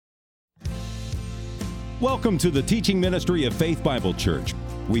Welcome to the teaching ministry of Faith Bible Church.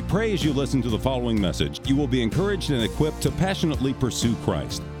 We pray as you listen to the following message, you will be encouraged and equipped to passionately pursue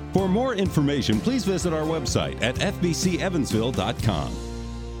Christ. For more information, please visit our website at fbcevansville.com.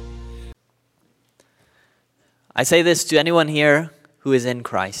 I say this to anyone here who is in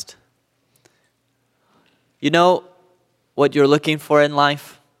Christ. You know what you're looking for in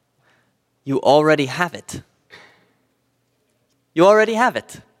life? You already have it. You already have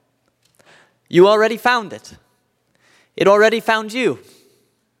it. You already found it. It already found you.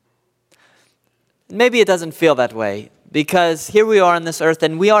 Maybe it doesn't feel that way because here we are on this earth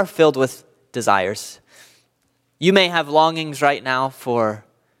and we are filled with desires. You may have longings right now for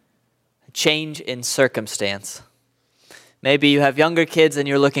a change in circumstance. Maybe you have younger kids and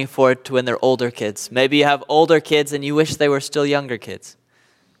you're looking forward to when they're older kids. Maybe you have older kids and you wish they were still younger kids.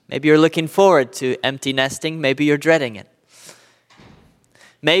 Maybe you're looking forward to empty nesting. Maybe you're dreading it.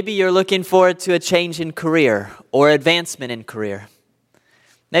 Maybe you're looking forward to a change in career or advancement in career.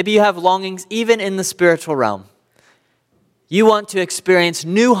 Maybe you have longings even in the spiritual realm. You want to experience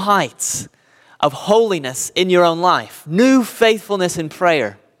new heights of holiness in your own life, new faithfulness in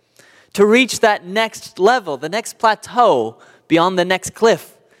prayer, to reach that next level, the next plateau beyond the next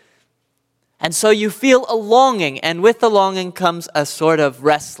cliff. And so you feel a longing, and with the longing comes a sort of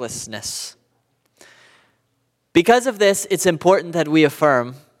restlessness. Because of this, it's important that we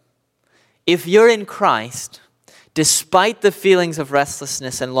affirm, if you're in Christ, despite the feelings of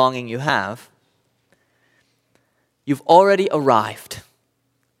restlessness and longing you have, you've already arrived.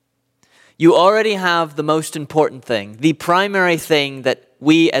 You already have the most important thing, the primary thing that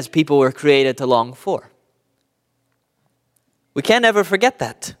we as people were created to long for. We can't ever forget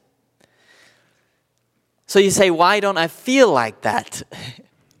that. So you say, why don't I feel like that?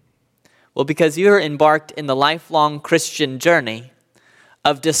 Well, because you're embarked in the lifelong Christian journey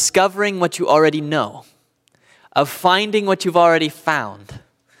of discovering what you already know, of finding what you've already found,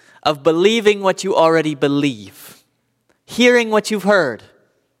 of believing what you already believe, hearing what you've heard,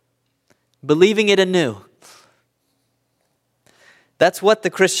 believing it anew. That's what the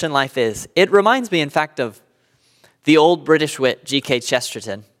Christian life is. It reminds me, in fact, of the old British wit, G.K.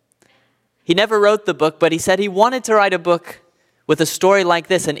 Chesterton. He never wrote the book, but he said he wanted to write a book with a story like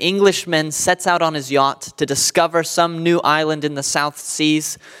this. An Englishman sets out on his yacht to discover some new island in the South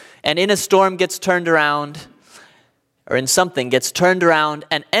Seas, and in a storm gets turned around, or in something gets turned around,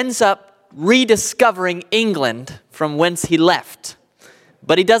 and ends up rediscovering England from whence he left.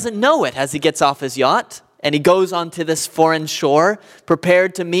 But he doesn't know it as he gets off his yacht, and he goes onto this foreign shore,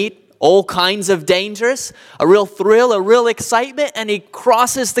 prepared to meet all kinds of dangers, a real thrill, a real excitement, and he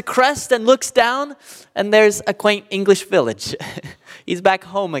crosses the crest and looks down, and there's a quaint English village. He's back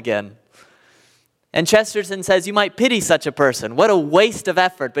home again. And Chesterton says, you might pity such a person. What a waste of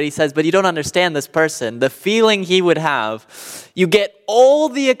effort. But he says, but you don't understand this person. The feeling he would have. You get all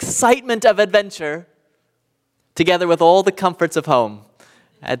the excitement of adventure together with all the comforts of home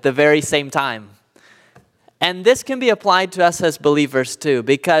at the very same time. And this can be applied to us as believers too,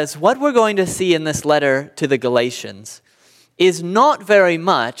 because what we're going to see in this letter to the Galatians is not very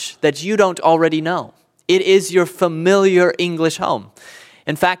much that you don't already know. It is your familiar English home.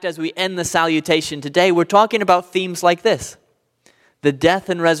 In fact, as we end the salutation today, we're talking about themes like this. The death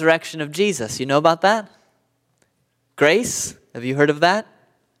and resurrection of Jesus. You know about that? Grace. Have you heard of that?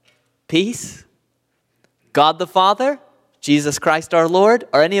 Peace. God the Father. Jesus Christ our Lord.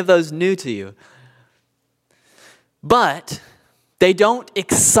 Are any of those new to you? But they don't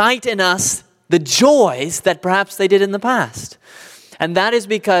excite in us the joys that perhaps they did in the past. And that is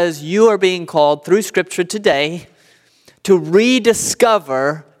because you are being called through Scripture today to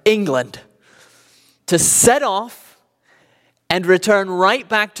rediscover England, to set off and return right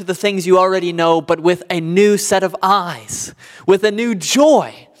back to the things you already know, but with a new set of eyes, with a new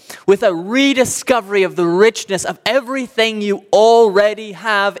joy, with a rediscovery of the richness of everything you already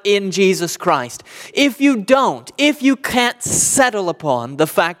have in Jesus Christ. If you can't settle upon the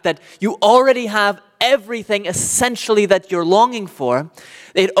fact that you already have everything essentially that you're longing for,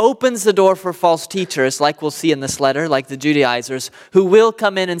 it opens the door for false teachers, like we'll see in this letter, like the Judaizers, who will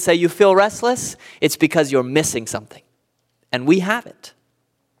come in and say, you feel restless? It's because you're missing something. And we have it.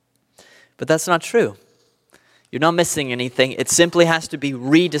 But that's not true. You're not missing anything. It simply has to be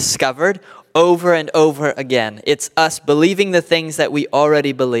rediscovered over and over again. It's us believing the things that we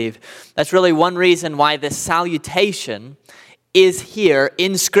already believe. That's really one reason why this salutation is here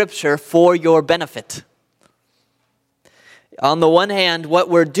in Scripture for your benefit. On the one hand, what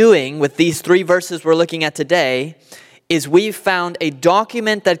we're doing with these three verses we're looking at today is we've found a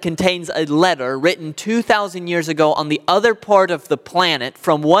document that contains a letter written 2,000 years ago on the other part of the planet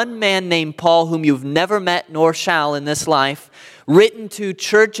from one man named Paul, whom you've never met nor shall in this life, written to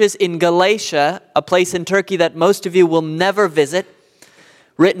churches in Galatia, a place in Turkey that most of you will never visit,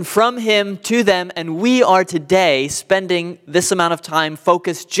 written from him to them, and we are today spending this amount of time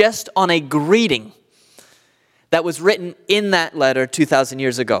focused just on a greeting that was written in that letter 2,000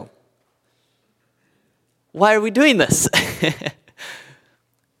 years ago. Why are we doing this?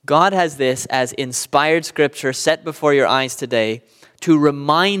 God has this as inspired scripture set before your eyes today to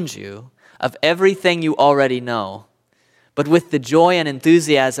remind you of everything you already know, but with the joy and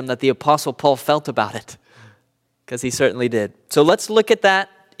enthusiasm that the Apostle Paul felt about it, because he certainly did. So let's look at that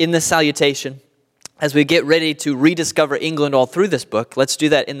in the salutation as we get ready to rediscover England all through this book. Let's do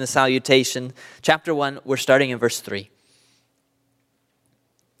that in the salutation. Chapter 1, we're starting in verse 3.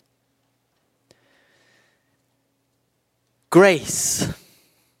 Grace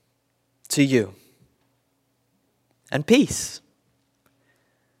to you and peace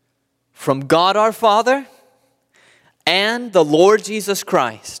from God our Father and the Lord Jesus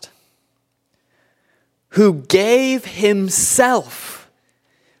Christ, who gave himself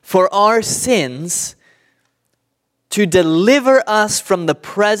for our sins to deliver us from the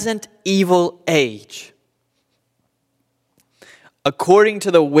present evil age, according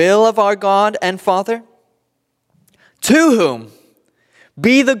to the will of our God and Father, to whom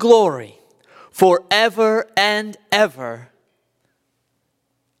be the glory forever and ever.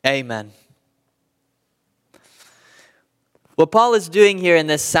 Amen. What Paul is doing here in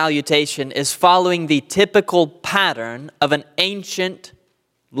this salutation is following the typical pattern of an ancient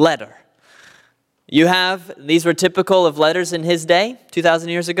letter. These were typical of letters in his day, 2,000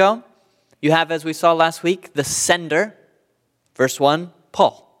 years ago. You have, as we saw last week, the sender, verse 1,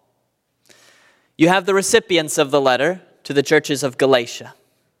 Paul. You have the recipients of the letter to the churches of Galatia.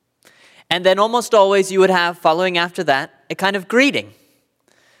 And then almost always you would have, following after that, a kind of greeting.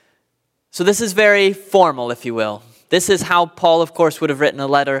 So this is very formal, if you will. This is how Paul, of course, would have written a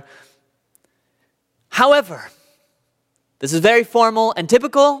letter. However, this is very formal and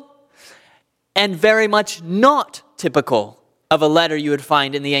typical, and very much not typical of a letter you would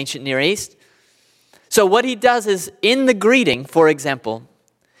find in the ancient Near East. So what he does is, in the greeting, for example,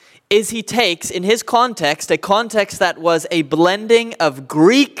 is he takes, in his context, a context that was a blending of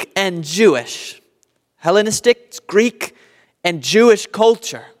Greek and Jewish, Hellenistic, Greek, and Jewish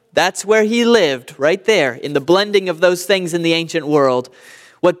culture. That's where he lived, right there, in the blending of those things in the ancient world.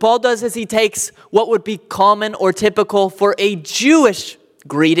 What Paul does is he takes what would be common or typical for a Jewish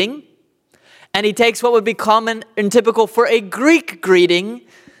greeting, and he takes what would be common and typical for a Greek greeting,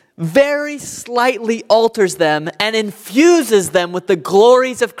 very slightly alters them and infuses them with the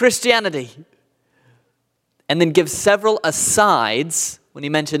glories of Christianity. And then gives several asides when he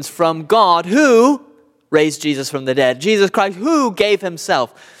mentions from God who raised Jesus from the dead. Jesus Christ who gave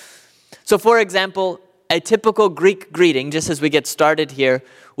himself. So for example, a typical Greek greeting, just as we get started here,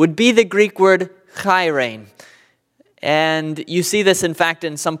 would be the Greek word chairein. And you see this, in fact,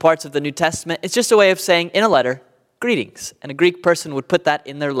 in some parts of the New Testament. It's just a way of saying, in a letter, greetings. And a Greek person would put that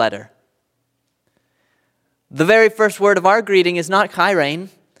in their letter. The very first word of our greeting is not chairein,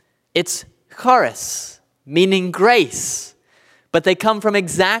 it's charis, meaning grace. But they come from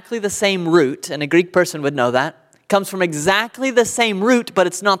exactly the same root, and a Greek person would know that. It comes from exactly the same root, but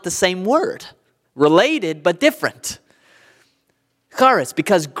it's not the same word. Related, but different. Charis,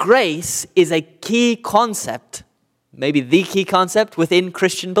 because grace is a key concept, maybe the key concept within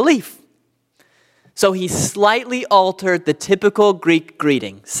Christian belief. So he slightly altered the typical Greek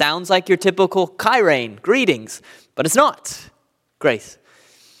greeting. Sounds like your typical chairein, greetings, but it's not. Grace.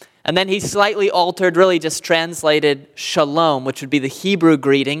 And then he slightly altered, really just translated shalom, which would be the Hebrew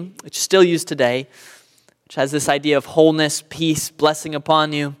greeting, which is still used today, which has this idea of wholeness, peace, blessing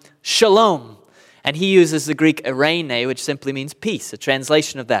upon you. Shalom. And he uses the Greek eirene, which simply means peace, a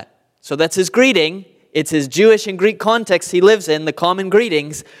translation of that. So that's his greeting. It's his Jewish and Greek context he lives in, the common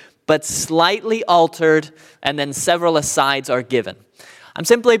greetings, but slightly altered, and then several asides are given. I'm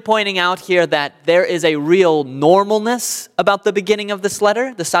simply pointing out here that there is a real normalness about the beginning of this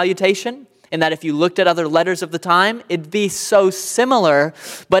letter, the salutation, in that if you looked at other letters of the time, it'd be so similar,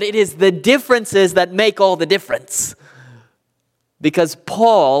 but it is the differences that make all the difference. Because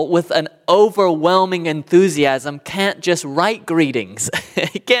Paul, with an overwhelming enthusiasm, can't just write greetings.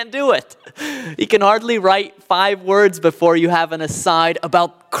 He can't do it. He can hardly write 5 words before you have an aside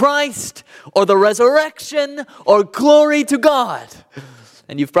about Christ or the resurrection or glory to God.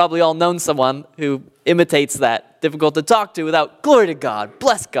 And you've probably all known someone who imitates that. Difficult to talk to without glory to God,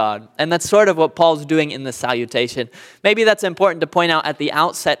 bless God. And that's sort of what Paul's doing in the salutation. Maybe that's important to point out at the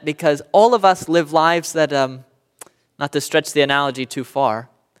outset because all of us live lives that, not to stretch the analogy too far,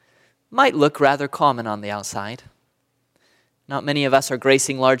 might look rather common on the outside. Not many of us are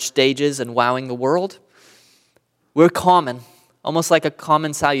gracing large stages and wowing the world. We're common, almost like a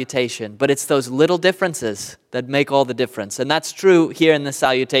common salutation, but it's those little differences that make all the difference. And that's true here in the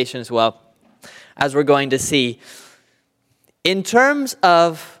salutation as well, as we're going to see. In terms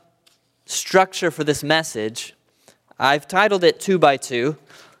of structure for this message, I've titled it 2 by 2,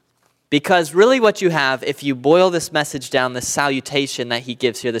 because really what you have, if you boil this message down, this salutation that he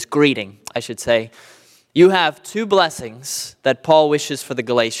gives here, this greeting, I should say, you have 2 blessings that Paul wishes for the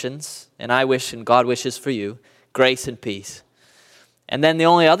Galatians, and I wish and God wishes for you, grace and peace. And then the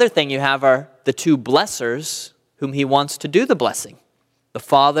only other thing you have are the 2 blessers whom he wants to do the blessing, the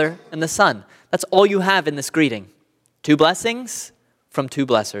Father and the Son. That's all you have in this greeting. 2 blessings from 2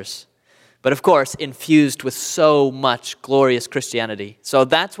 blessers. But of course, infused with so much glorious Christianity. So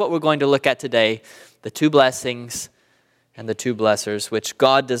that's what we're going to look at today, the 2 blessings and the 2 blessers, which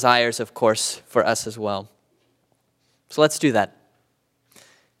God desires, of course, for us as well. So let's do that.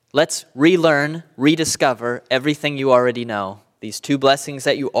 Let's relearn, rediscover everything you already know. These 2 blessings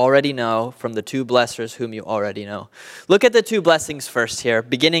that you already know from the 2 blessers whom you already know. Look at the 2 blessings first here,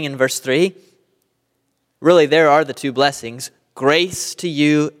 beginning in verse 3. Really, there are the 2 blessings. Grace to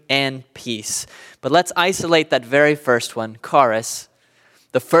you and peace. But let's isolate that very first one, charis.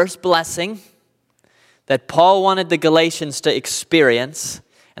 The first blessing that Paul wanted the Galatians to experience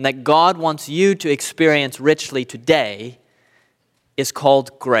and that God wants you to experience richly today is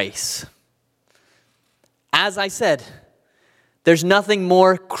called grace. As I said, there's nothing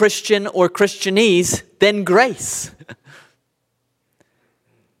more Christian or Christianese than grace.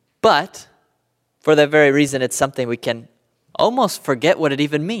 But for that very reason, it's something we can almost forget what it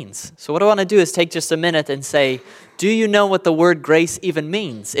even means. So what I want to do is take just a minute and say, do you know what the word grace even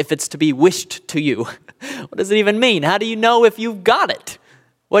means? If it's to be wished to you, what does it even mean? How do you know if you've got it?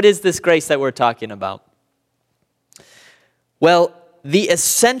 What is this grace that we're talking about? Well, the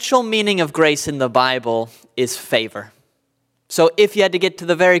essential meaning of grace in the Bible is favor. So if you had to get to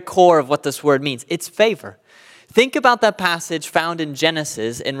the very core of what this word means, it's favor. Think about that passage found in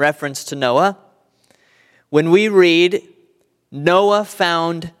Genesis in reference to Noah. When we read, Noah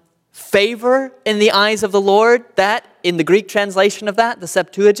found favor in the eyes of the Lord, that, in the Greek translation of that, the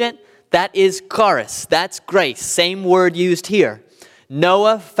Septuagint, that is charis, that's grace, same word used here.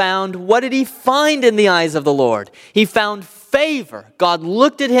 Noah found, what did he find in the eyes of the Lord? He found favor. God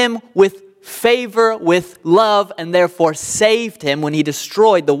looked at him with favor, with love, and therefore saved him when he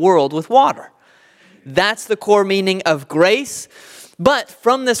destroyed the world with water. That's the core meaning of grace. But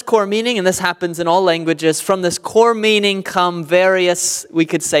from this core meaning, and this happens in all languages, from this core meaning come various, we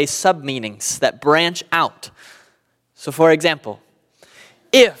could say, sub-meanings that branch out. So for example,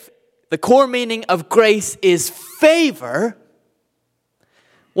 if the core meaning of grace is favor,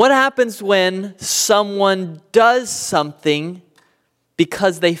 what happens when someone does something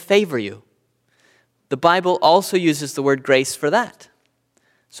because they favor you? The Bible also uses the word grace for that.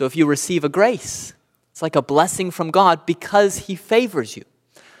 So if you receive a grace, it's like a blessing from God because he favors you.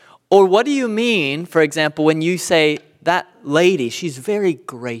 Or what do you mean, for example, when you say, that lady, she's very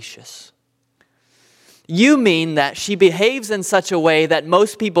gracious? You mean that she behaves in such a way that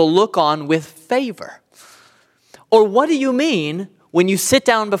most people look on with favor. Or what do you mean when you sit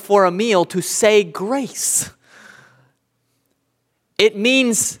down before a meal to say grace? It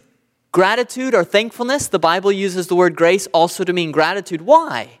means gratitude or thankfulness. The Bible uses the word grace also to mean gratitude.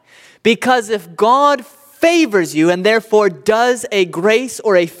 Why? Because if God favors you and therefore does a grace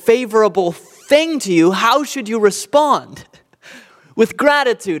or a favorable thing to you, how should you respond? With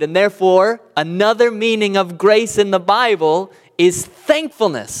gratitude. And therefore, another meaning of grace in the Bible is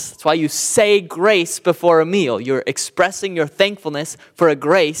thankfulness. That's why you say grace before a meal. You're expressing your thankfulness for a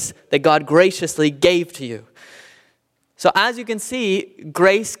grace that God graciously gave to you. So as you can see,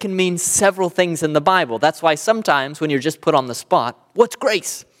 grace can mean several things in the Bible. That's why sometimes when you're just put on the spot, what's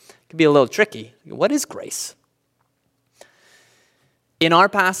grace? It can be a little tricky. What is grace? In our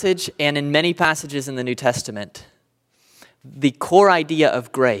passage and in many passages in the New Testament, the core idea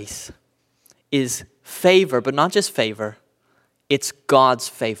of grace is favor, but not just favor. It's God's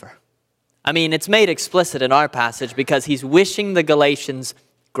favor. I mean, it's made explicit in our passage because he's wishing the Galatians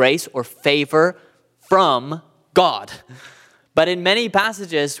grace or favor from God. But in many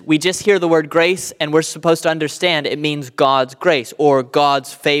passages, we just hear the word grace and we're supposed to understand it means God's grace or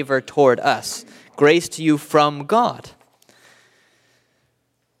God's favor toward us. Grace to you from God.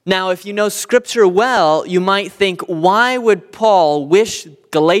 Now, if you know Scripture well, you might think, why would Paul wish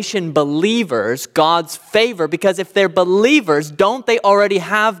Galatian believers God's favor? Because if they're believers, don't they already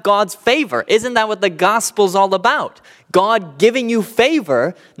have God's favor? Isn't that what the gospel's all about? God giving you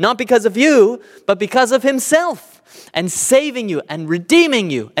favor, not because of you, but because of himself, and saving you and redeeming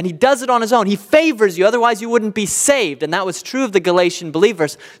you. And he does it on his own. He favors you, otherwise you wouldn't be saved. And that was true of the Galatian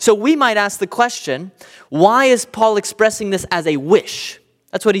believers. So we might ask the question, why is Paul expressing this as a wish?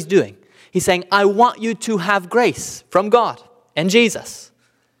 That's what he's doing. He's saying, I want you to have grace from God and Jesus.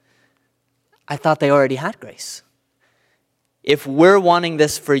 I thought they already had grace. If we're wanting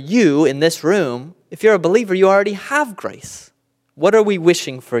this for you in this room, if you're a believer, you already have grace. What are we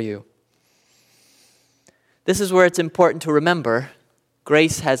wishing for you? This is where it's important to remember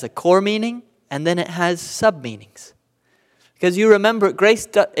grace has a core meaning and then it has sub-meanings. Because you remember, grace,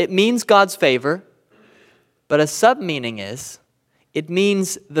 it means God's favor, but a sub-meaning is, it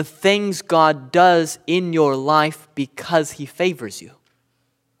means the things God does in your life because he favors you.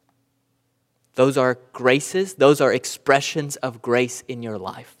 Those are graces, those are expressions of grace in your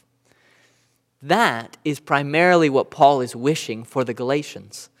life. That is primarily what Paul is wishing for the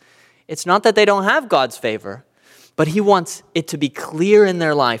Galatians. It's not that they don't have God's favor, but he wants it to be clear in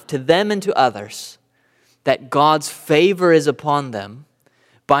their life, to them and to others, that God's favor is upon them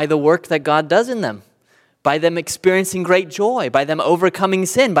by the work that God does in them. By them experiencing great joy, by them overcoming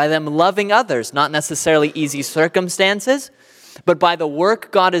sin, by them loving others, not necessarily easy circumstances, but by the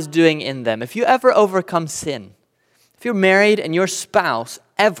work God is doing in them. If you ever overcome sin, if you're married and your spouse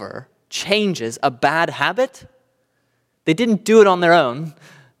ever changes a bad habit, they didn't do it on their own.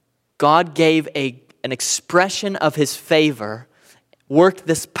 God gave an expression of his favor, worked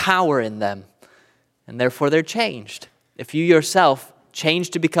this power in them, and therefore they're changed. If you yourself change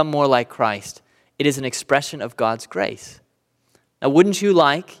to become more like Christ, it is an expression of God's grace. Now, wouldn't you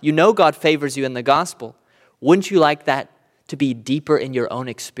like, you know God favors you in the gospel, wouldn't you like that to be deeper in your own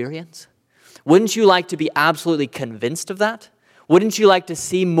experience? Wouldn't you like to be absolutely convinced of that? Wouldn't you like to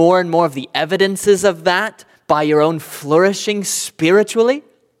see more and more of the evidences of that by your own flourishing spiritually?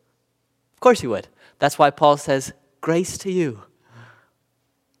 Of course you would. That's why Paul says, grace to you.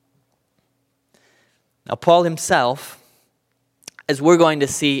 Now, Paul himself, as we're going to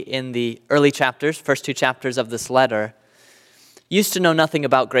see in the early chapters, first two chapters of this letter, used to know nothing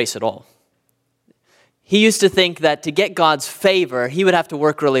about grace at all. He used to think that to get God's favor, he would have to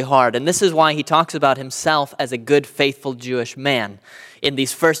work really hard. And this is why he talks about himself as a good, faithful Jewish man in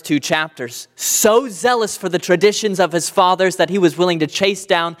these first two chapters. So zealous for the traditions of his fathers that he was willing to chase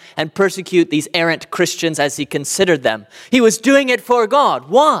down and persecute these errant Christians as he considered them. He was doing it for God.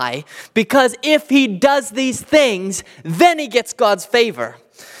 Why? Because if he does these things, then he gets God's favor.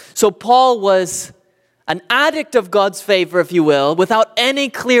 So Paul was an addict of God's favor, if you will, without any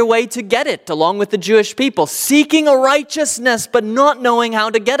clear way to get it, along with the Jewish people, seeking a righteousness, but not knowing how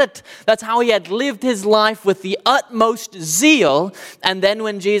to get it. That's how he had lived his life with the utmost zeal. And then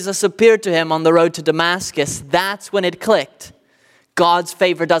when Jesus appeared to him on the road to Damascus, that's when it clicked. God's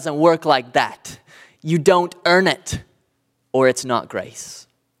favor doesn't work like that. You don't earn it, or it's not grace.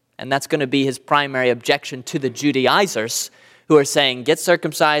 And that's going to be his primary objection to the Judaizers, who are saying, get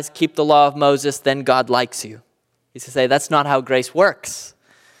circumcised, keep the law of Moses, then God likes you. He's to say, that's not how grace works.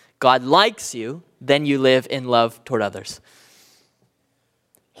 God likes you, then you live in love toward others.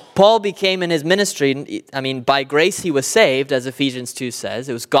 Paul became in his ministry, by grace he was saved, as Ephesians 2 says.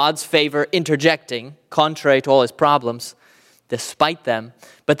 It was God's favor interjecting, contrary to all his problems, despite them.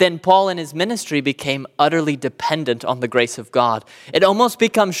 But then Paul in his ministry became utterly dependent on the grace of God. It almost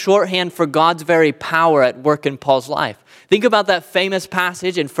becomes shorthand for God's very power at work in Paul's life. Think about that famous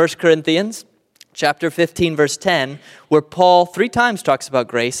passage in 1 Corinthians chapter 15, verse 10, where Paul 3 times talks about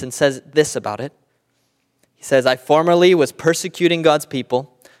grace and says this about it. He says, I formerly was persecuting God's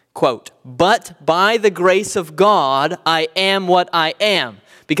people, quote, but by the grace of God, I am what I am.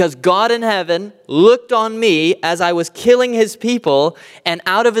 Because God in heaven looked on me as I was killing his people, and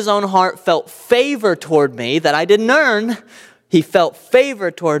out of his own heart felt favor toward me that I didn't earn. He felt favor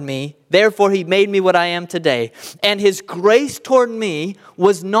toward me. Therefore, he made me what I am today. And his grace toward me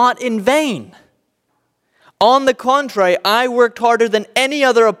was not in vain. On the contrary, I worked harder than any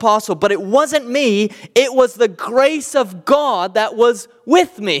other apostle, but it wasn't me. It was the grace of God that was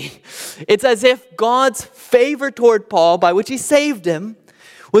with me. It's as if God's favor toward Paul, by which he saved him,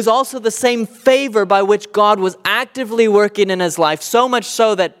 was also the same favor by which God was actively working in his life, so much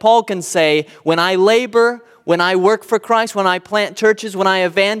so that Paul can say, when I labor, when I work for Christ, when I plant churches, when I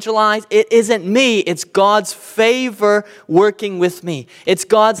evangelize, it isn't me, it's God's favor working with me. It's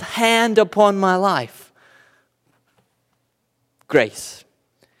God's hand upon my life. Grace.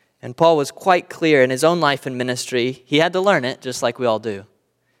 And Paul was quite clear in his own life and ministry, he had to learn it, just like we all do,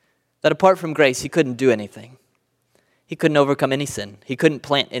 that apart from grace, he couldn't do anything. He couldn't overcome any sin. He couldn't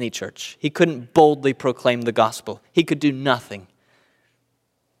plant any church. He couldn't boldly proclaim the gospel. He could do nothing.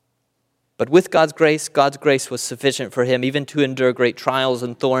 But with God's grace was sufficient for him even to endure great trials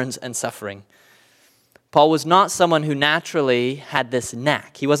and thorns and suffering. Paul was not someone who naturally had this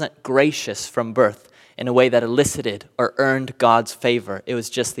knack. He wasn't gracious from birth in a way that elicited or earned God's favor. It was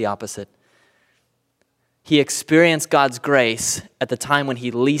just the opposite. He experienced God's grace at the time when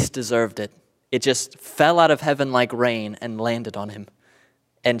he least deserved it. It just fell out of heaven like rain and landed on him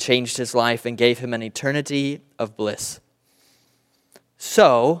and changed his life and gave him an eternity of bliss.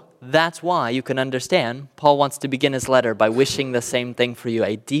 So, that's why you can understand Paul wants to begin his letter by wishing the same thing for you,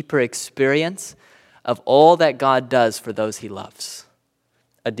 a deeper experience of all that God does for those he loves.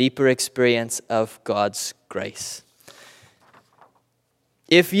 A deeper experience of God's grace.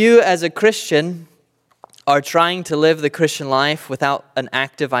 If you as a Christian are trying to live the Christian life without an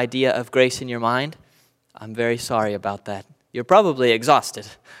active idea of grace in your mind, I'm very sorry about that. You're probably exhausted,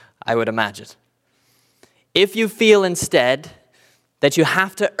 I would imagine. If you feel instead that you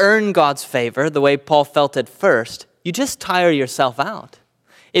have to earn God's favor the way Paul felt at first, you just tire yourself out.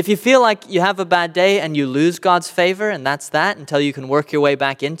 If you feel like you have a bad day and you lose God's favor and that's that until you can work your way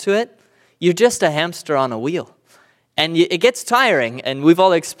back into it, you're just a hamster on a wheel. And it gets tiring, and we've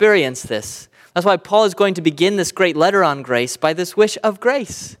all experienced this. That's why Paul is going to begin this great letter on grace by this wish of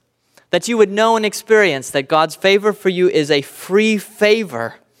grace. That you would know and experience that God's favor for you is a free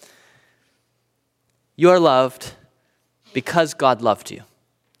favor. You are loved because God loved you,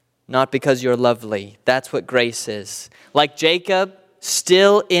 not because you're lovely. That's what grace is. Like Jacob,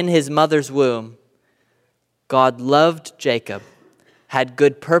 still in his mother's womb, God loved Jacob, had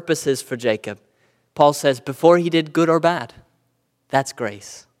good purposes for Jacob. Paul says, before he did good or bad. That's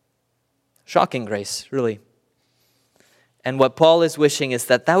grace. Shocking grace, really. And what Paul is wishing is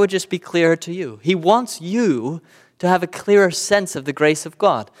that would just be clearer to you. He wants you to have a clearer sense of the grace of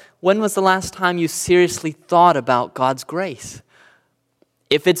God. When was the last time you seriously thought about God's grace?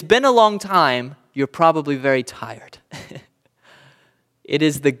 If it's been a long time, you're probably very tired. It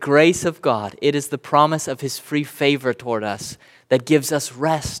is the grace of God. It is the promise of his free favor toward us that gives us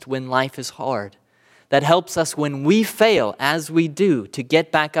rest when life is hard. That helps us when we fail, as we do, to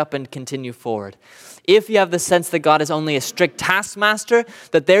get back up and continue forward. If you have the sense that God is only a strict taskmaster,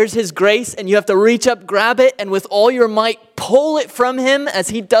 that there's his grace and you have to reach up, grab it, and with all your might pull it from him as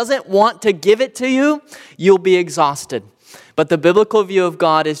he doesn't want to give it to you, you'll be exhausted. But the biblical view of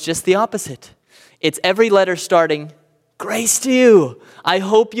God is just the opposite. It's every letter starting, grace to you. I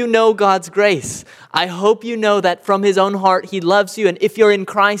hope you know God's grace. I hope you know that from his own heart he loves you. And if you're in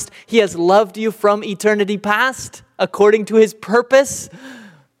Christ, he has loved you from eternity past according to his purpose.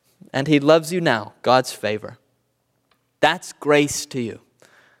 And he loves you now, God's favor. That's grace to you.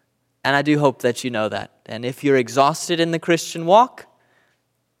 And I do hope that you know that. And if you're exhausted in the Christian walk,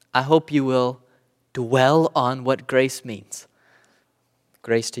 I hope you will dwell on what grace means.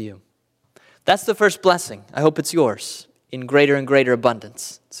 Grace to you. That's the first blessing. I hope it's yours in greater and greater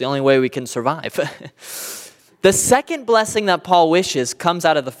abundance. It's the only way we can survive. The second blessing that Paul wishes comes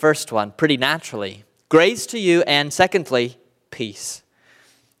out of the first one pretty naturally. Grace to you, and secondly, peace.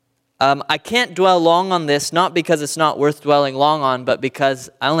 I can't dwell long on this, not because it's not worth dwelling long on, but because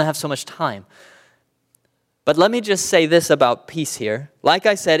I only have so much time. But let me just say this about peace here. Like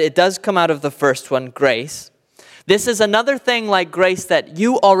I said, it does come out of the first one, grace. This is another thing like grace that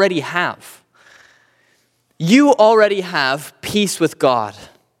you already have. You already have peace with God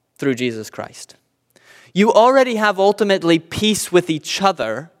through Jesus Christ. You already have ultimately peace with each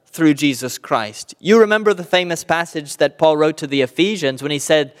other through Jesus Christ. You remember the famous passage that Paul wrote to the Ephesians when he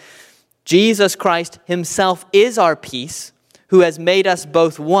said, Jesus Christ himself is our peace, who has made us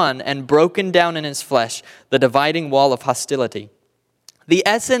both one and broken down in his flesh the dividing wall of hostility. The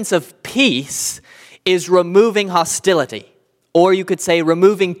essence of peace is removing hostility, or you could say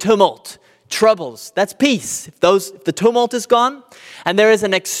removing tumult. Troubles, that's peace. If the tumult is gone, and there is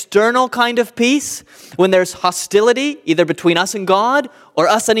an external kind of peace, when there's hostility, either between us and God, or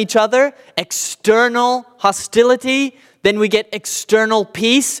us and each other, external hostility, then we get external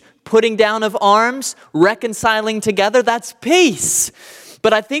peace, putting down of arms, reconciling together, that's peace.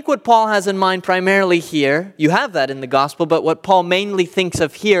 But I think what Paul has in mind primarily here, you have that in the gospel, but what Paul mainly thinks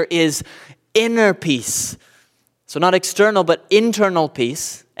of here is inner peace. So not external, but internal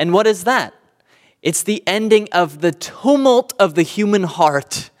peace. And what is that? It's the ending of the tumult of the human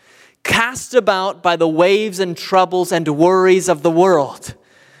heart, cast about by the waves and troubles and worries of the world.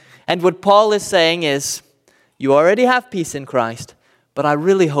 And what Paul is saying is, you already have peace in Christ, but I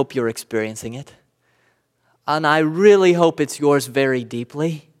really hope you're experiencing it. And I really hope it's yours very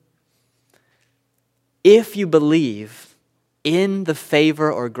deeply. If you believe in the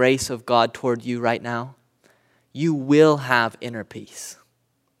favor or grace of God toward you right now, you will have inner peace.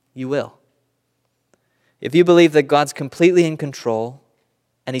 You will. If you believe that God's completely in control,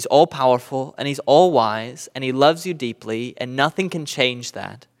 and He's all-powerful, and He's all-wise, and He loves you deeply, and nothing can change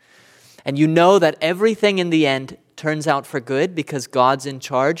that, and you know that everything in the end turns out for good because God's in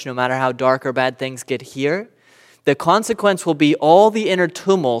charge, no matter how dark or bad things get here, the consequence will be all the inner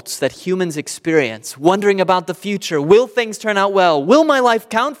tumults that humans experience, wondering about the future. Will things turn out well? Will my life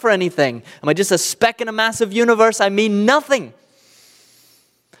count for anything? Am I just a speck in a massive universe? I mean nothing.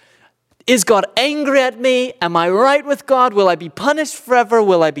 Is God angry at me? Am I right with God? Will I be punished forever?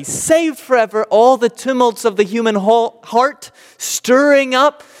 Will I be saved forever? All the tumults of the human heart stirring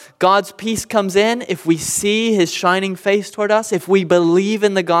up. God's peace comes in if we see His shining face toward us. If we believe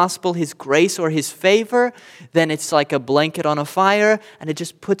in the gospel, His grace or His favor, then it's like a blanket on a fire, and it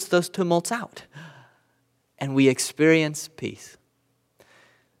just puts those tumults out. And we experience peace.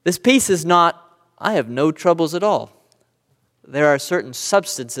 This peace is not, I have no troubles at all. There are certain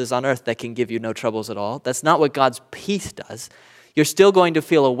substances on earth that can give you no troubles at all. That's not what God's peace does. You're still going to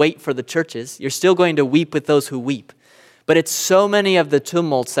feel a weight for the churches. You're still going to weep with those who weep. But it's so many of the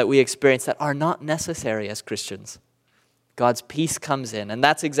tumults that we experience that are not necessary as Christians. God's peace comes in. And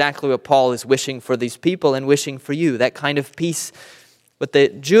that's exactly what Paul is wishing for these people and wishing for you. That kind of peace, what the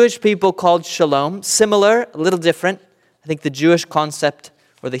Jewish people called shalom. Similar, a little different. I think the Jewish concept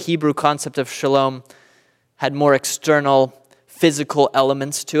or the Hebrew concept of shalom had more external, physical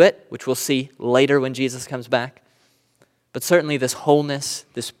elements to it, which we'll see later when Jesus comes back. But certainly this wholeness,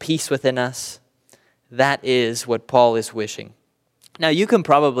 this peace within us, that is what Paul is wishing. Now, you can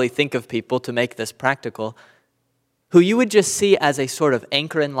probably think of people, to make this practical, who you would just see as a sort of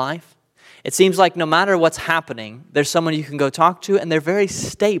anchor in life. It seems like no matter what's happening, there's someone you can go talk to, and they're very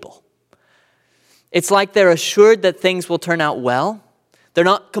stable. It's like they're assured that things will turn out well. They're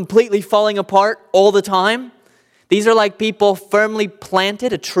not completely falling apart all the time. These are like people firmly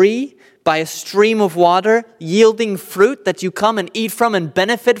planted, a tree, by a stream of water, yielding fruit that you come and eat from and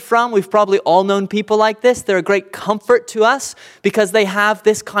benefit from. We've probably all known people like this. They're a great comfort to us because they have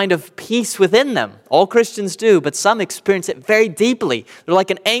this kind of peace within them. All Christians do, but some experience it very deeply. They're like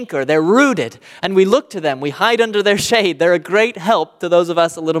an anchor. They're rooted, and we look to them. We hide under their shade. They're a great help to those of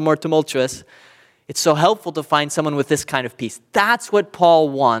us a little more tumultuous. It's so helpful to find someone with this kind of peace. That's what Paul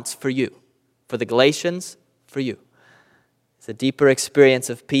wants for you, for the Galatians, for you. It's a deeper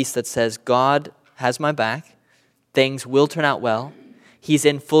experience of peace that says, God has my back. Things will turn out well. He's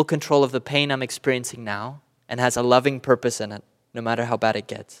in full control of the pain I'm experiencing now and has a loving purpose in it, no matter how bad it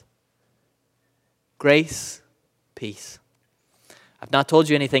gets. Grace, peace. I've not told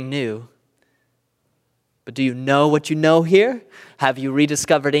you anything new, but do you know what you know here? Have you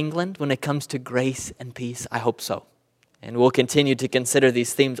rediscovered England when it comes to grace and peace? I hope so. And we'll continue to consider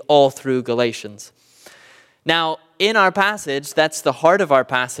these themes all through Galatians. Now, in our passage, that's the heart of our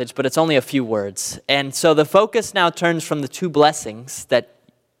passage, but it's only a few words. And so the focus now turns from the two blessings that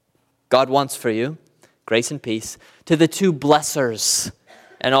God wants for you, grace and peace, to the two blessers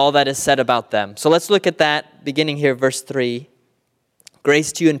and all that is said about them. So let's look at that, beginning here, verse 3.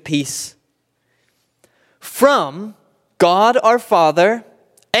 Grace to you and peace from God our Father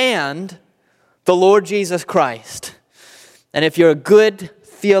and the Lord Jesus Christ. And if you're a good,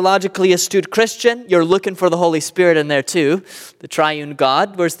 theologically astute Christian, you're looking for the Holy Spirit in there too. The triune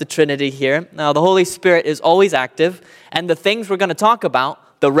God. Where's the Trinity here? Now, the Holy Spirit is always active. And the things we're going to talk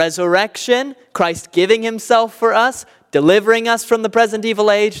about, the resurrection, Christ giving Himself for us, delivering us from the present evil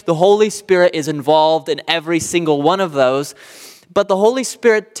age, the Holy Spirit is involved in every single one of those. But the Holy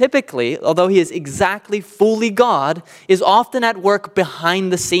Spirit typically, although He is exactly fully God, is often at work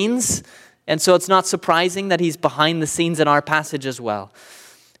behind the scenes. And so it's not surprising that He's behind the scenes in our passage as well.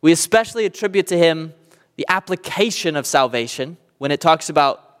 We especially attribute to Him the application of salvation. When it talks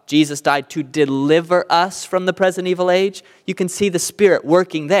about Jesus died to deliver us from the present evil age, you can see the Spirit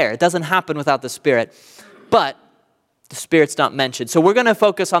working there. It doesn't happen without the Spirit. But the Spirit's not mentioned. So we're going to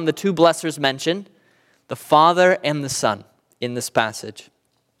focus on the two blessers mentioned, the Father and the Son, in this passage.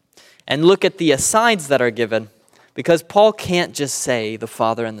 And look at the asides that are given. Because Paul can't just say the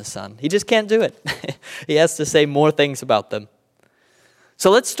Father and the Son. He just can't do it. He has to say more things about them. So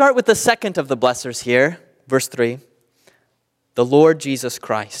let's start with the second of the blessers here, verse 3, the Lord Jesus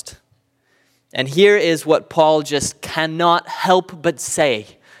Christ. And here is what Paul just cannot help but say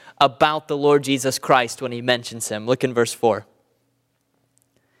about the Lord Jesus Christ when he mentions Him. Look in verse 4.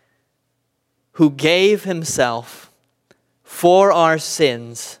 Who gave Himself for our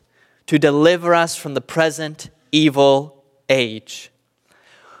sins to deliver us from the present evil age.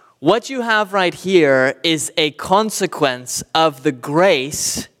 What you have right here is a consequence of the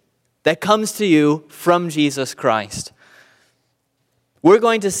grace that comes to you from Jesus Christ. We're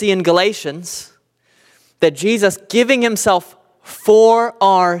going to see in Galatians that Jesus giving himself for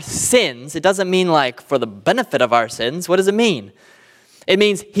our sins, it doesn't mean like for the benefit of our sins. What does it mean? It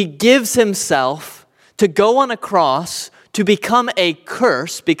means he gives himself to go on a cross to become a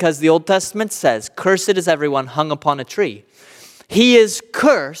curse, because the Old Testament says, "Cursed is everyone hung upon a tree." He is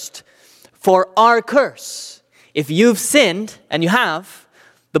cursed for our curse. If you've sinned, and you have,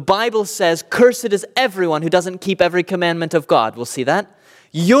 the Bible says, "Cursed is everyone who doesn't keep every commandment of God." We'll see that.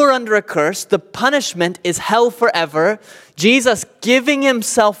 You're under a curse. The punishment is hell forever. Jesus giving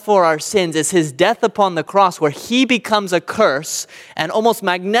himself for our sins is his death upon the cross, where he becomes a curse and almost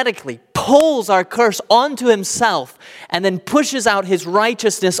magnetically pulls our curse onto himself and then pushes out his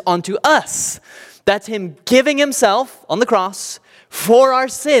righteousness onto us. That's him giving himself on the cross for our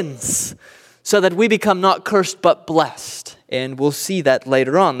sins so that we become not cursed but blessed. And we'll see that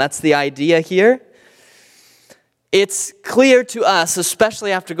later on. That's the idea here. It's clear to us,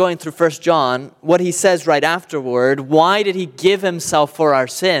 especially after going through 1 John, what he says right afterward. Why did he give himself for our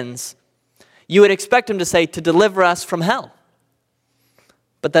sins? You would expect him to say, to deliver us from hell.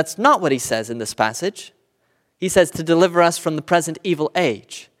 But that's not what he says in this passage. He says to deliver us from the present evil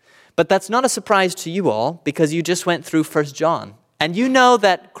age. But that's not a surprise to you all, because you just went through 1 John. And you know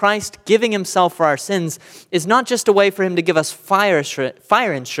that Christ giving himself for our sins is not just a way for him to give us fire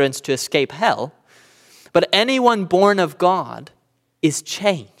insurance to escape hell. But anyone born of God is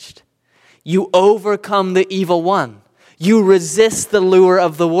changed. You overcome the evil one. You resist the lure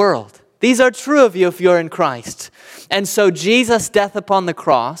of the world. These are true of you if you're in Christ. And so Jesus' death upon the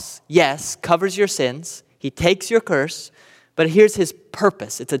cross, yes, covers your sins. He takes your curse. But here's his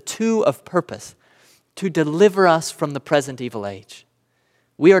purpose. It's a two of purpose. To deliver us from the present evil age.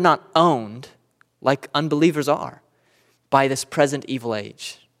 We are not owned, like unbelievers are, by this present evil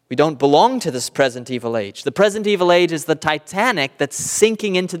age. We don't belong to this present evil age. The present evil age is the Titanic that's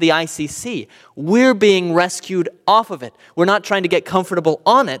sinking into the icy sea. We're being rescued off of it. We're not trying to get comfortable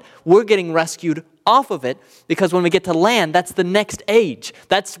on it. We're getting rescued off of it, because when we get to land, that's the next age.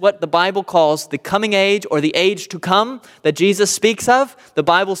 That's what the Bible calls the coming age, or the age to come that Jesus speaks of. The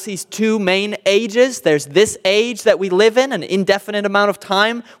Bible sees two main ages. There's this age that we live in, an indefinite amount of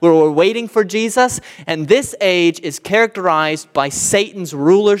time where we're waiting for Jesus. And this age is characterized by Satan's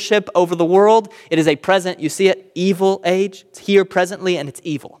rulership over the world. It is a present, you see it, evil age. It's here presently and it's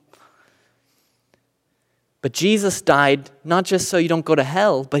evil. But Jesus died not just so you don't go to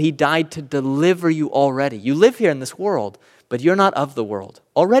hell, but he died to deliver you already. You live here in this world, but you're not of the world.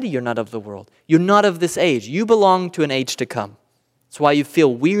 Already you're not of the world. You're not of this age. You belong to an age to come. That's why you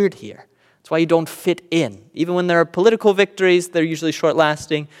feel weird here. That's why you don't fit in. Even when there are political victories, they're usually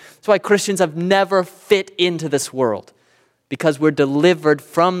short-lasting. That's why Christians have never fit into this world, because we're delivered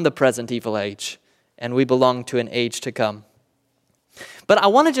from the present evil age, and we belong to an age to come. But I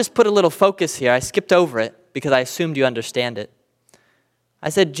want to just put a little focus here. I skipped over it because I assumed you understand it. I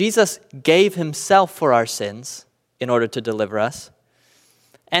said Jesus gave himself for our sins in order to deliver us.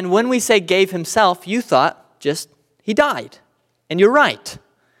 And when we say gave himself, you thought just he died. And you're right.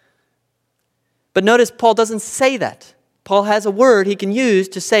 But notice Paul doesn't say that. Paul has a word he can use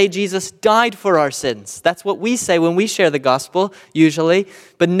to say Jesus died for our sins. That's what we say when we share the gospel, usually.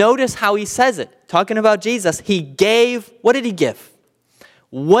 But notice how he says it. Talking about Jesus, he gave, what did he give?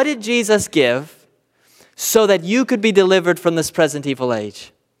 What did Jesus give so that you could be delivered from this present evil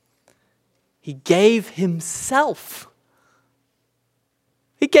age? He gave himself.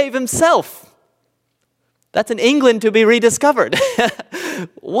 He gave himself. That's in England to be rediscovered.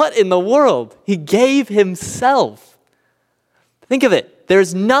 What in the world? He gave himself. Think of it.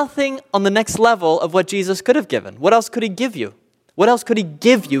 There's nothing on the next level of what Jesus could have given. What else could he give you? What else could he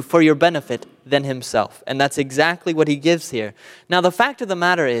give you for your benefit than himself? And that's exactly what he gives here. Now, the fact of the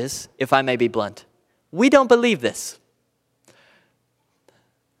matter is, if I may be blunt, we don't believe this.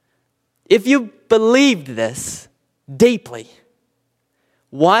 If you believed this deeply,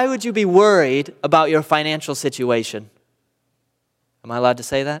 why would you be worried about your financial situation? Am I allowed to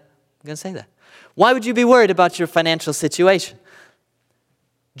say that? I'm going to say that. Why would you be worried about your financial situation?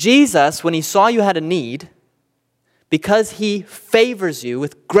 Jesus, when he saw you had a need, because he favors you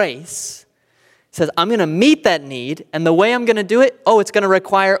with grace, says, I'm going to meet that need, and the way I'm going to do it, it's going to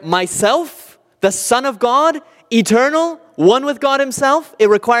require myself, the Son of God, eternal, one with God himself. It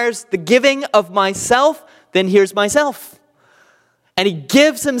requires the giving of myself. Then here's myself. And he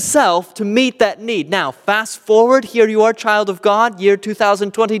gives himself to meet that need. Now, fast forward, here you are, child of God, year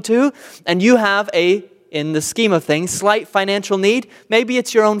 2022, and you have in the scheme of things, slight financial need. Maybe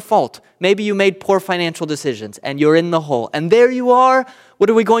it's your own fault. Maybe you made poor financial decisions and you're in the hole. And there you are, what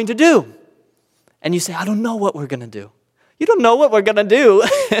are we going to do? And you say, I don't know what we're going to do. You don't know what we're going to do.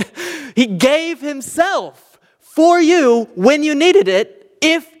 He gave himself for you when you needed it.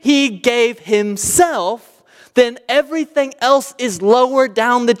 If he gave himself, then everything else is lower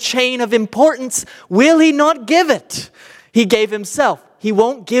down the chain of importance. Will he not give it? He gave himself. He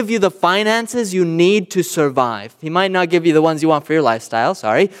won't give you the finances you need to survive. He might not give you the ones you want for your lifestyle,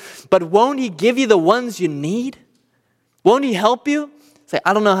 but won't he give you the ones you need? Won't he help you? Say,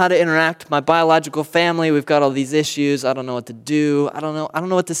 I don't know how to interact with my biological family. We've got all these issues. I don't know what to do. I don't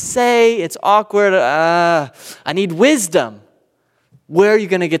know what to say. It's awkward. I need wisdom. Where are you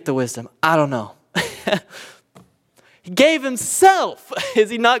going to get the wisdom? I don't know. He gave himself. Is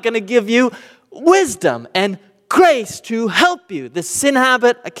he not going to give you wisdom and grace to help you? This sin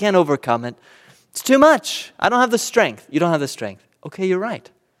habit, I can't overcome it. It's too much. I don't have the strength. You don't have the strength. Okay, you're right.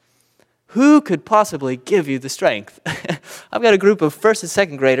 Who could possibly give you the strength? I've got a group of first and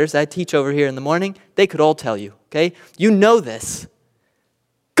second graders that I teach over here in the morning. They could all tell you, okay? You know this.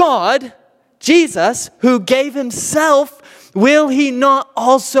 God, Jesus, who gave himself, will he not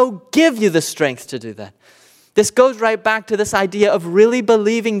also give you the strength to do that? This goes right back to this idea of really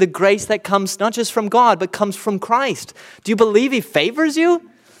believing the grace that comes not just from God, but comes from Christ. Do you believe he favors you,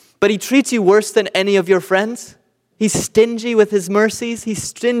 but he treats you worse than any of your friends? He's stingy with his mercies. He's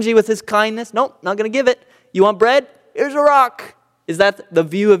stingy with his kindness. Nope, not going to give it. You want bread? Here's a rock. Is that the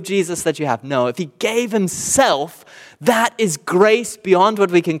view of Jesus that you have? No, if he gave himself, that is grace beyond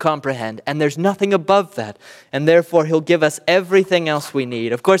what we can comprehend. And there's nothing above that. And therefore, he'll give us everything else we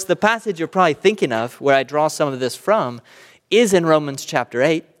need. Of course, the passage you're probably thinking of, where I draw some of this from, is in Romans chapter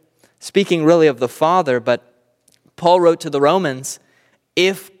 8. Speaking really of the Father, but Paul wrote to the Romans,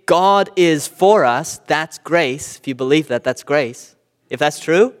 if God is for us, that's grace. If you believe that, that's grace. If that's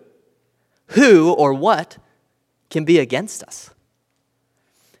true, who or what can be against us?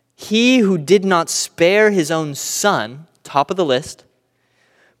 He who did not spare his own son, top of the list,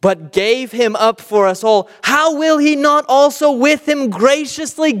 but gave him up for us all, how will he not also with him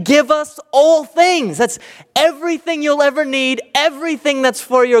graciously give us all things? That's everything you'll ever need, everything that's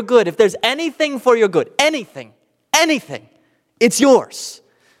for your good. If there's anything for your good, anything, it's yours.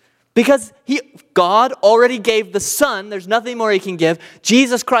 Because God already gave the Son, there's nothing more he can give.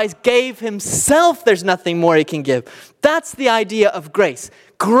 Jesus Christ gave himself, there's nothing more he can give. That's the idea of grace.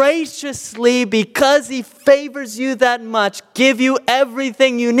 Graciously, because he favors you that much, give you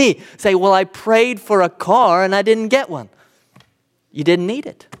everything you need. Say, well, I prayed for a car and I didn't get one. You didn't need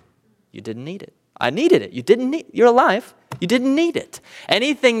it. You didn't need it. I needed it. You didn't need it. You're alive. You didn't need it.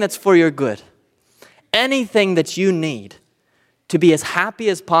 Anything that's for your good, anything that you need to be as happy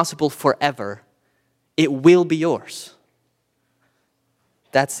as possible forever, it will be yours.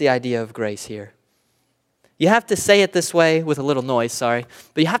 That's the idea of grace here. You have to say it this way with a little noise, but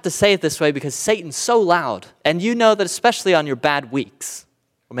you have to say it this way because Satan's so loud. And you know that especially on your bad weeks,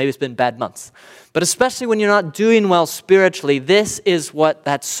 or maybe it's been bad months, but especially when you're not doing well spiritually, this is what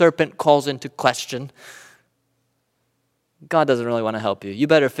that serpent calls into question. God doesn't really want to help you. You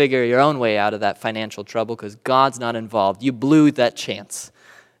better figure your own way out of that financial trouble because God's not involved. You blew that chance,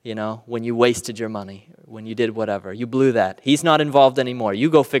 when you wasted your money, when you did whatever. You blew that. He's not involved anymore.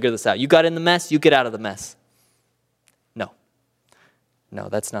 You go figure this out. You got in the mess, you get out of the mess. No,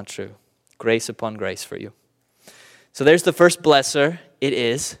 that's not true. Grace upon grace for you. So there's the first blesser. It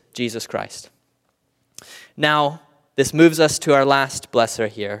is Jesus Christ. Now, this moves us to our last blesser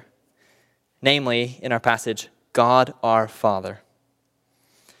here. Namely, in our passage, God our Father.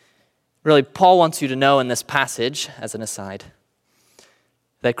 Really, Paul wants you to know in this passage, as an aside,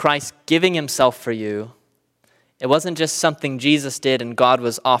 that Christ giving himself for you, it wasn't just something Jesus did and God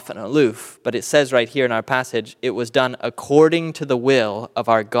was off and aloof, but it says right here in our passage, it was done according to the will of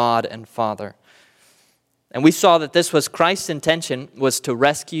our God and Father. And we saw that this was Christ's intention, was to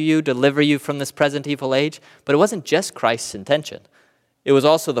rescue you, deliver you from this present evil age, but it wasn't just Christ's intention. It was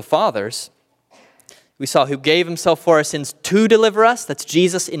also the Father's. We saw who gave himself for our sins to deliver us. That's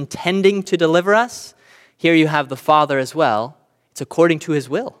Jesus intending to deliver us. Here you have the Father as well. It's according to his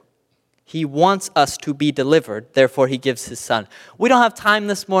will. He wants us to be delivered, therefore he gives his Son. We don't have time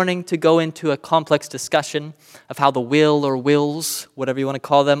this morning to go into a complex discussion of how the will or wills, whatever you want to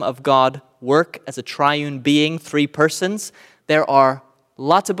call them, of God work as a triune being, three persons. There are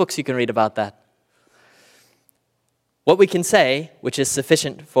lots of books you can read about that. What we can say, which is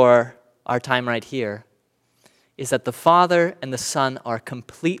sufficient for our time right here, is that the Father and the Son are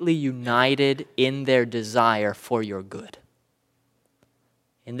completely united in their desire for your good.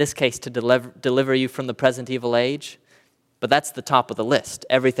 In this case, to deliver you from the present evil age, but that's the top of the list.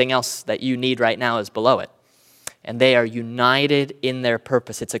 Everything else that you need right now is below it. And they are united in their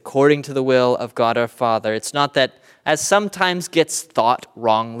purpose. It's according to the will of God our Father. It's not that, as sometimes gets thought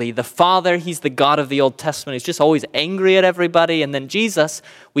wrongly, the Father, he's the God of the Old Testament. He's just always angry at everybody. And then Jesus,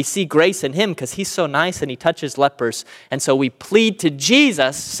 we see grace in him because he's so nice and he touches lepers. And so we plead to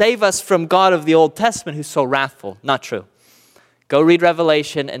Jesus, save us from God of the Old Testament who's so wrathful. Not true. Go read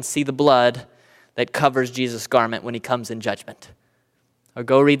Revelation and see the blood that covers Jesus' garment when he comes in judgment. Or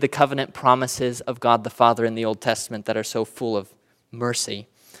go read the covenant promises of God the Father in the Old Testament that are so full of mercy.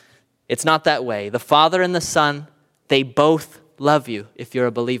 It's not that way. The Father and the Son, they both love you if you're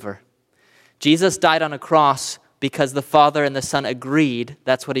a believer. Jesus died on a cross because the Father and the Son agreed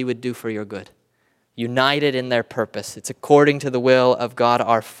that's what he would do for your good. United in their purpose. It's according to the will of God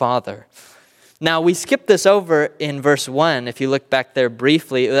our Father. Now, we skipped this over in verse 1, if you look back there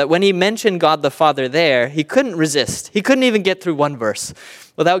briefly, that when he mentioned God the Father there, he couldn't resist. He couldn't even get through one verse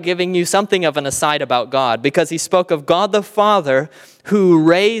without giving you something of an aside about God, because he spoke of God the Father who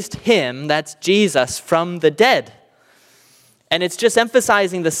raised him, that's Jesus, from the dead. And it's just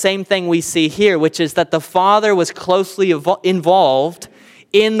emphasizing the same thing we see here, which is that the Father was closely involved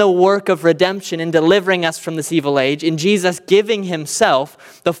in the work of redemption, in delivering us from this evil age, in Jesus giving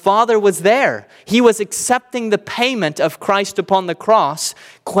himself. The Father was there. He was accepting the payment of Christ upon the cross,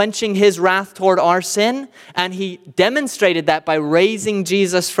 quenching his wrath toward our sin, and he demonstrated that by raising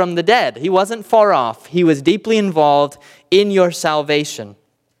Jesus from the dead. He wasn't far off. He was deeply involved in your salvation.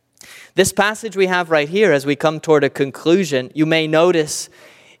 This passage we have right here, as we come toward a conclusion, you may notice,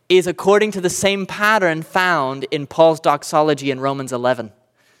 is according to the same pattern found in Paul's doxology in Romans 11.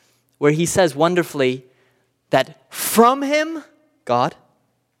 Where he says wonderfully that from him, God,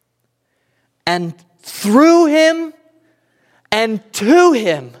 and through him, and to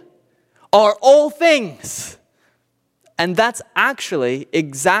him are all things. And that's actually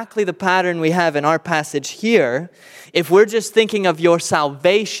exactly the pattern we have in our passage here. If we're just thinking of your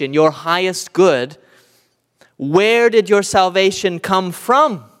salvation, your highest good, where did your salvation come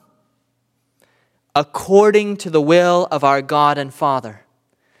from? According to the will of our God and Father.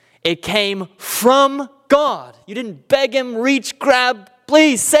 It came from God. You didn't beg him, reach, grab,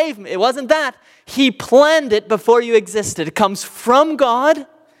 please save me. It wasn't that. He planned it before you existed. It comes from God.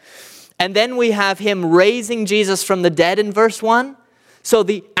 And then we have him raising Jesus from the dead in verse 1. So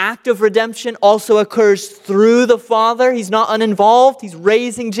the act of redemption also occurs through the Father. He's not uninvolved. He's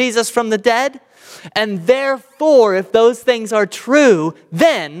raising Jesus from the dead. And therefore, if those things are true,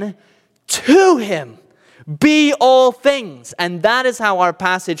 then to him be all things. And that is how our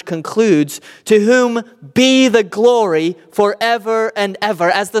passage concludes. To whom be the glory forever and ever.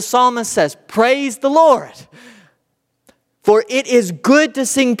 As the psalmist says, praise the Lord. For it is good to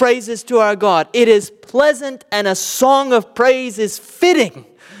sing praises to our God. It is pleasant, and a song of praise is fitting.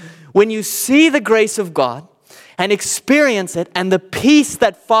 When you see the grace of God and experience it, and the peace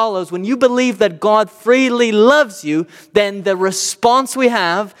that follows when you believe that God freely loves you, then the response we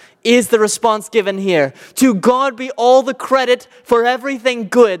have is the response given here. To God be all the credit for everything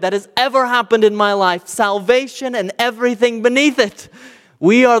good that has ever happened in my life, salvation and everything beneath it.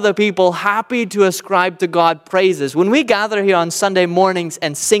 We are the people happy to ascribe to God praises. When we gather here on Sunday mornings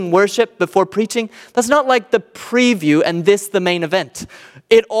and sing worship before preaching, that's not like the preview and this the main event.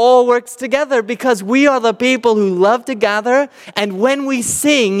 It all works together because we are the people who love to gather, and when we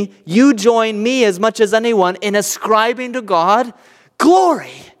sing, you join me as much as anyone in ascribing to God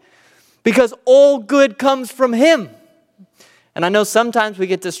glory. Because all good comes from him. And I know sometimes we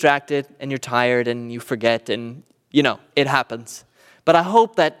get distracted and you're tired and you forget and, it happens. But I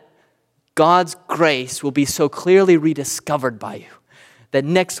hope that God's grace will be so clearly rediscovered by you that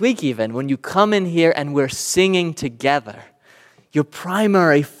next week even, when you come in here and we're singing together, your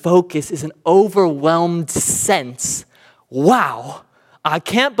primary focus is an overwhelmed sense, wow, I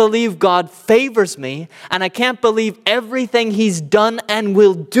can't believe God favors me, and I can't believe everything he's done and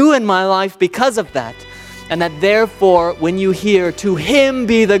will do in my life because of that. And that therefore, when you hear, to him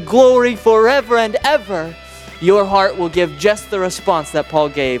be the glory forever and ever, your heart will give just the response that Paul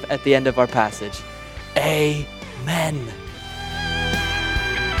gave at the end of our passage. Amen.